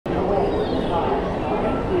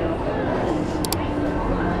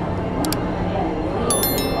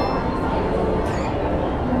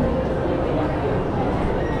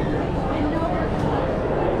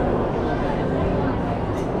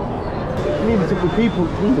Instantly people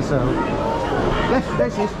in the sound.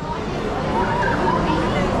 That's it.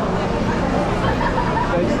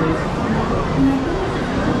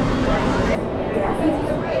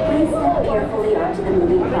 Please step carefully onto the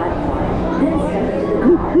moving platform, then step into the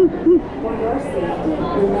car. For your safety,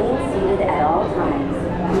 remain seated at all times.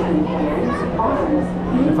 Keeping hands, arms,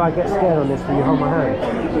 If I get scared on this, will you hold my hand?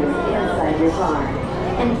 Inside your car.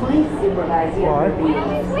 And please supervise your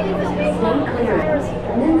beings. Stay clear.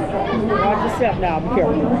 And then step into the car. Watch yourself now, be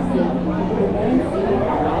careful. Remain seated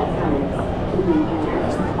at all times. Keeping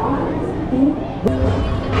hands, arms, feet.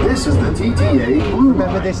 This is the TTA Blue.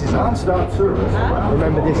 Remember this is on. Non-stop service.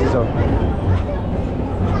 Remember this is on.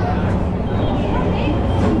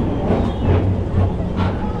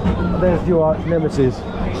 There's your arch nemesis.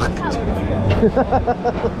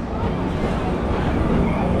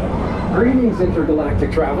 Greetings,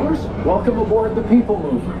 intergalactic travelers. Welcome aboard the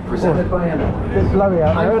Peoplemover, presented by Emma. It's blowy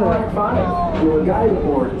out there, I'm isn't Black it? 5, your guide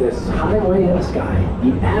aboard this highway in the sky.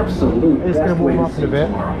 The absolute It's best gonna way warm to up in a see bit.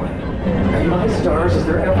 Tomorrowland. And my stars, is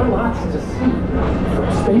there ever lots to see?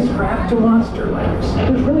 From spacecraft to monster labs.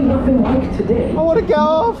 There's really nothing like today. I want to get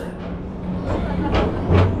off!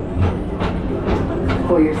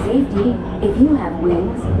 For your safety, if you have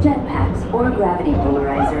wings, jetpacks, or gravity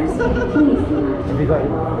polarizers, please do not. Have you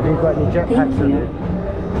got any jetpacks on you?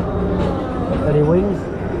 Any wings?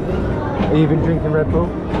 Have you been drinking Red Bull?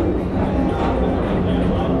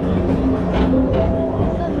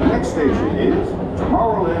 Next station is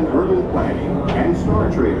Tomorrowland Urban Planning and Star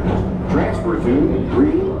Traders. Transfer to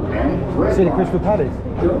green and red. See the Crystal Palace?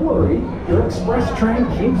 Don't worry, your express train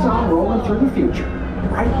keeps on rolling through the future.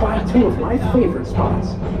 Right by two of my favorite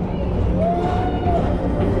spots.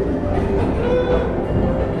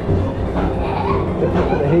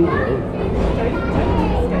 The heat, though.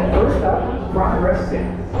 First up, Progress City.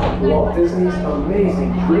 Walt Disney's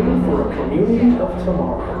amazing dream for a community of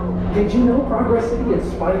tomorrow. Did you know Progress City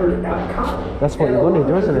inspired Epcot? That's what you wanted,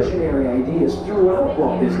 wasn't it? Visionary ideas throughout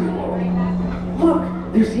Walt Disney World. Look,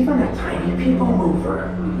 there's even a tiny Peoplemover.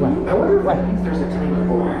 I wonder if that means there's a tiny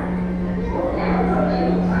board.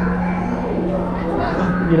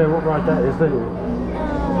 You know what ride that is, don't you?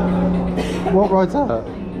 What ride's that?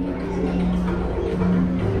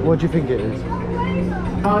 What do you think it is?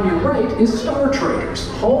 On your right is Star Traders,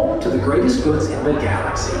 home to the greatest goods in the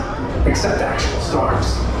galaxy. Except actual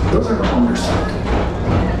stars. Those are the underside.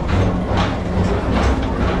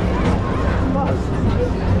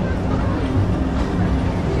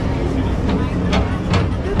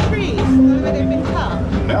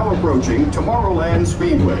 Now approaching Tomorrowland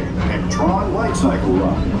Speedway and Tron Light Cycle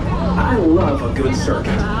Run. I love a good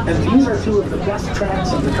circuit, and these are two of the best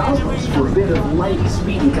tracks in the cosmos for a bit of light,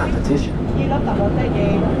 speedy competition.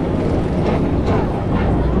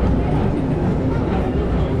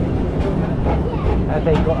 Have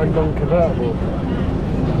they got a non-convertible?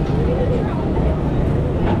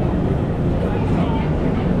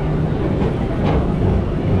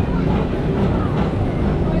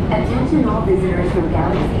 Attention all visitors from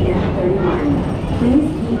Galaxy M31. Please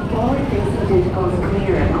keep forward-facing tentacles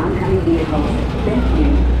clear of oncoming vehicles. Thank you.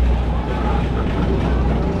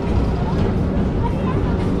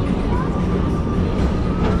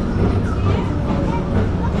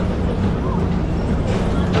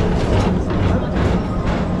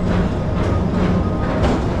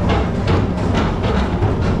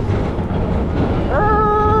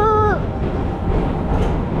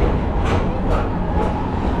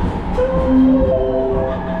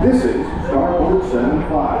 This is Starboard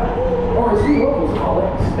 75. Or as you locals call it,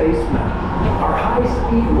 Space Mountain. Our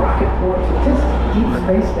high-speed rocket port to distant deep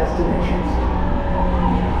space destinations.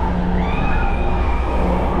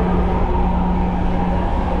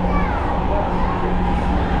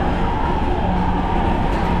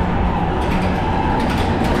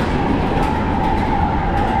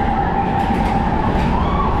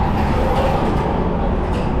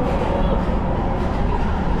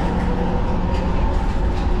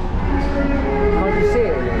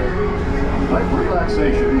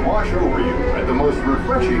 Wash over you at the most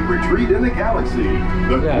refreshing retreat in the galaxy,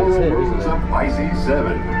 the Coral Rooms of Pisces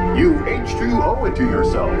 7. You H2O it to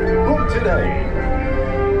yourself. Book today.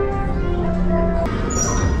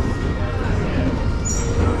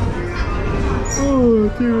 Oh,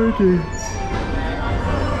 dear.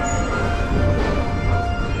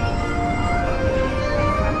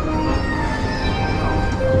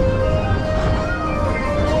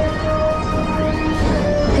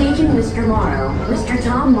 Mr. Morrow, Mr.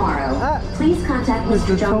 Tom Morrow, please contact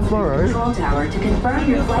Mr. Johnson at the control tower to confirm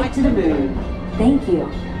your flight to the moon. Thank you.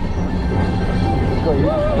 Got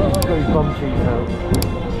your bum cheeks out.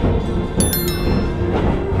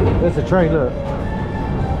 There's a train, look.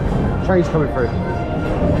 Train's coming through.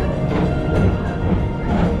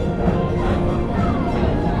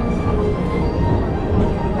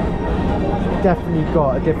 Definitely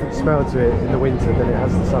got a different smell to it in the winter than it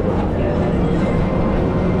has in the summer.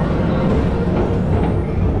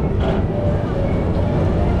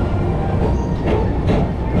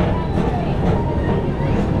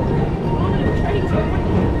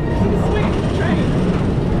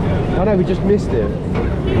 I know, we just missed it.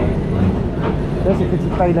 There's a pretty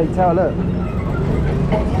Bay Lake Tower, look.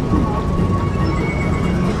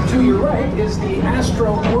 To your right is the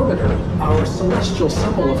Astro Orbiter, our celestial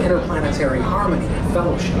symbol of interplanetary harmony and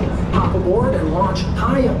fellowship. Hop aboard and launch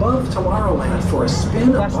high above Tomorrowland for a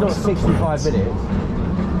spin. That's not 65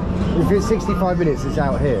 minutes. If it's 65 minutes, it's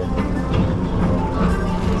out here.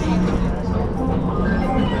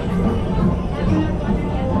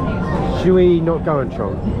 Should we not go on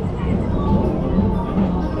Tron?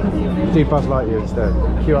 Do Buzz Lightyear instead.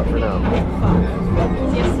 Queue up for an hour.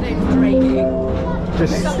 Yesterday was raining.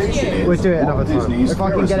 Just, we'll do it another time. If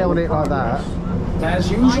I can get it on it like that.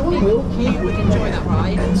 As usual, we'll keep You would enjoy that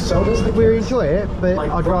ride. and so does the We enjoy it, but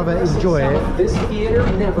I'd rather enjoy it This theater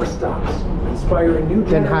never stops, inspiring new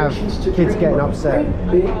than have generations to kids dream getting of upset.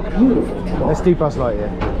 great, big, beautiful tomorrow. Let's do Buzz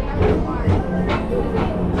Lightyear.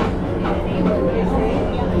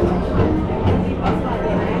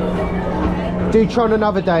 Do Tron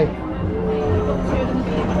another day.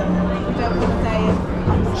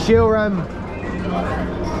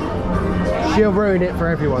 She'll ruin it for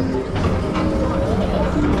everyone.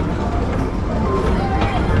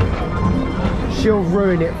 She'll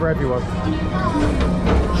ruin it for everyone.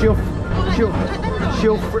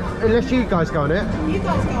 Unless you guys go on it. You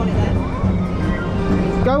guys go on it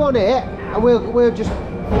then. Go on it, and we'll just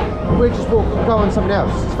go on something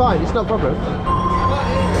else. It's fine. It's not a problem.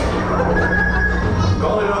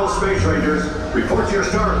 Calling all space rangers, report to your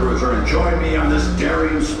star cruiser and join me on this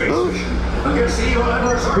daring space mission. I'm gonna see you on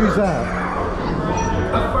Mars. Who's that?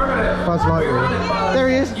 Affirmative. Buzz Lightyear. There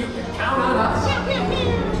he is. You can count on us.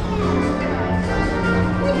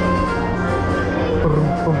 Brum,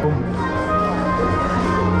 bum, bum.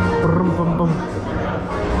 Brum, bum, bum.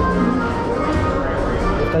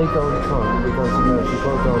 If they go on Tron, we go to nurse. You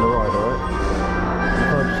can't go on the ride, alright? You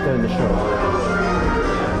can't just go in the shop.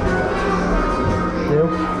 Deal?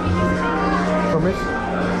 Promise?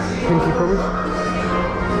 Pinky promise?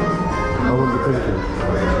 I want the pinky.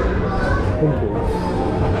 Pinky?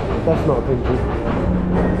 That's not a pinky.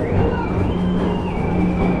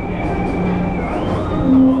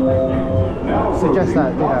 Suggest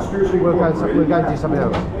that, do that. We'll go and do something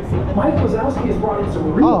else. Mike Wazowski has brought in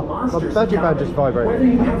some real Oh, monsters. my budget band just vibrated. Whether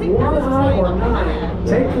you have one eye or not,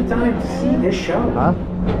 take the time to see this show. Huh?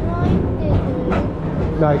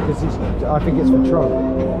 No, because I think it's for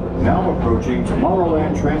Tron. Now approaching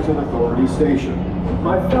Tomorrowland Transit Authority Station.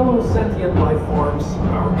 My fellow sentient life forms,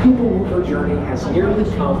 our Peoplemover journey has nearly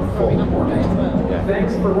come full orbit.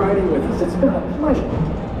 Thanks for riding with us. It's been a pleasure.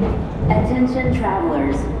 Attention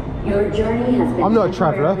travelers, your journey has been I'm not a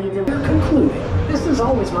traveller. temporarily We're concluding. This is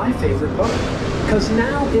always my favorite part, because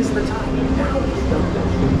now is the time. Now is the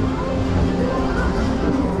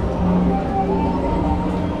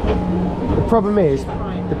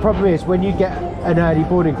The problem is when you get an early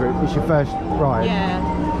boarding group, it's your first ride.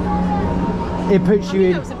 Yeah. It puts you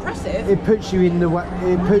in. That was impressive. It puts you in the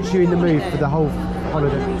mood for the whole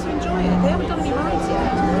holiday. To enjoy it. They haven't done any rides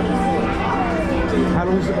yet. How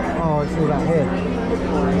long is it? Oh, it's all out here.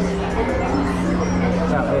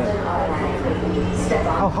 It's out here.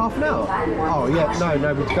 Oh, half an hour? Oh, yeah.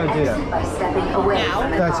 No, we don't do that. by stepping away Now?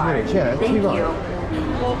 from the 30 car. minutes, yeah. Thank Too right. you.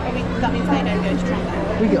 Well, I mean, that means they don't go to Tron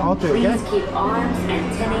then. I'll do it Please again. keep arms,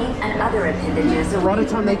 antennae, and other appendages away By the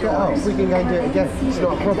time from they the get off, doors. we can go and do it again. It's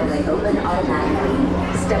not a problem. Until they open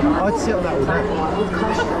automatically. Step on I'd sit on that all day. platform with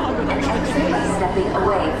caution and exit by stepping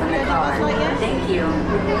away from the car. Thank you.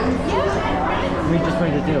 We just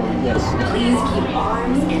made a deal. Yes. Please keep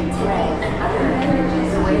arms, antennae, and other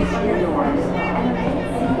appendages away from the doors.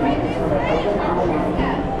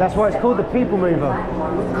 That's why it's called the Peoplemover.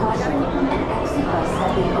 Platform with caution and exit by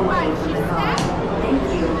stepping away from the car. Thank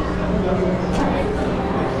you.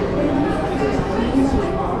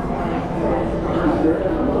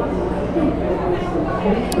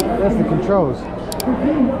 That's the controls.